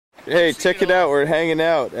Hey, check it out. We're hanging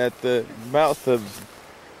out at the mouth of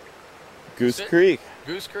Goose Creek.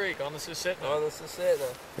 Goose Creek on the Susitna. On the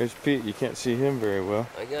Susitna. There's Pete. You can't see him very well.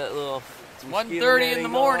 I got a little. It's 1:30 in the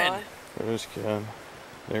morning. There's Ken.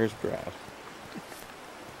 There's Brad.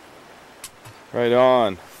 Right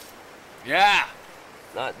on. Yeah.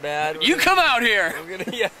 Not bad. You come out here. We're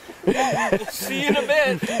gonna, yeah. We'll see you in a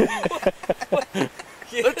bit.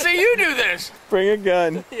 Yeah. Let's see you do this. Bring a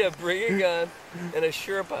gun. Yeah, bring a gun and a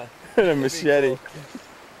Sherpa. And a machete.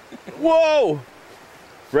 Cool. Whoa!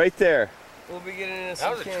 Right there. We'll be getting into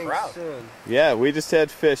some kings soon. Yeah, we just had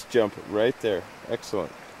fish jump right there.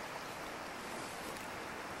 Excellent.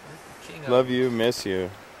 Kingos. Love you, miss you.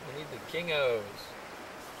 We need the Kingos.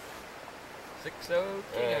 6-0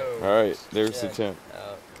 Kingos. All right, there's the tent.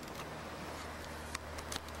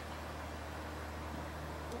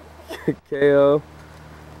 KO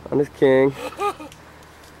on his king.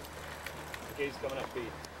 He's coming up, Pete.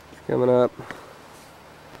 He's coming up.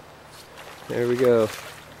 There we go.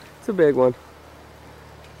 It's a big one.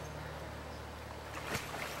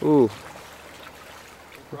 Ooh. We'll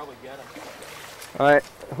probably get him. Alright,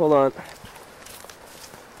 hold on.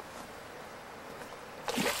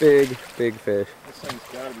 Big, big fish. This thing's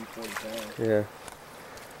gotta be 40 pounds. Yeah.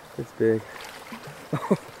 It's big.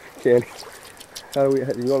 Kenny. How do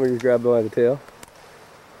you want me to just grab by the tail?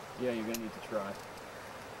 Yeah, you're gonna need to try.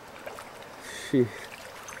 Sheesh.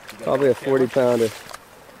 Probably a 40-pounder.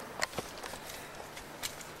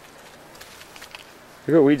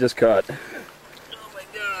 Look what we just caught. Oh my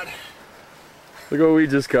god. Look what we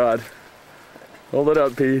just caught. Hold it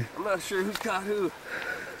up, Pete. I'm not sure who caught who.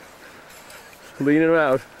 Lean him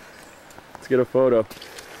out. Let's get a photo.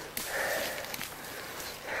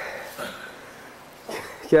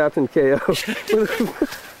 Captain KO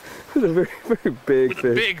with a very, very big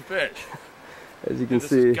fish. Big fish. As you can this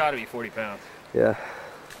see. This has got to be 40 pounds. Yeah.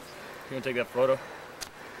 You want to take that photo?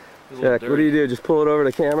 Check. What do you do? Just pull it over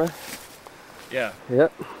the camera? Yeah.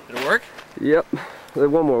 Yep. Did it work? Yep.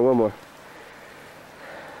 One more.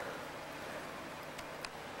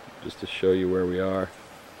 Just to show you where we are.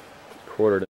 Quarter to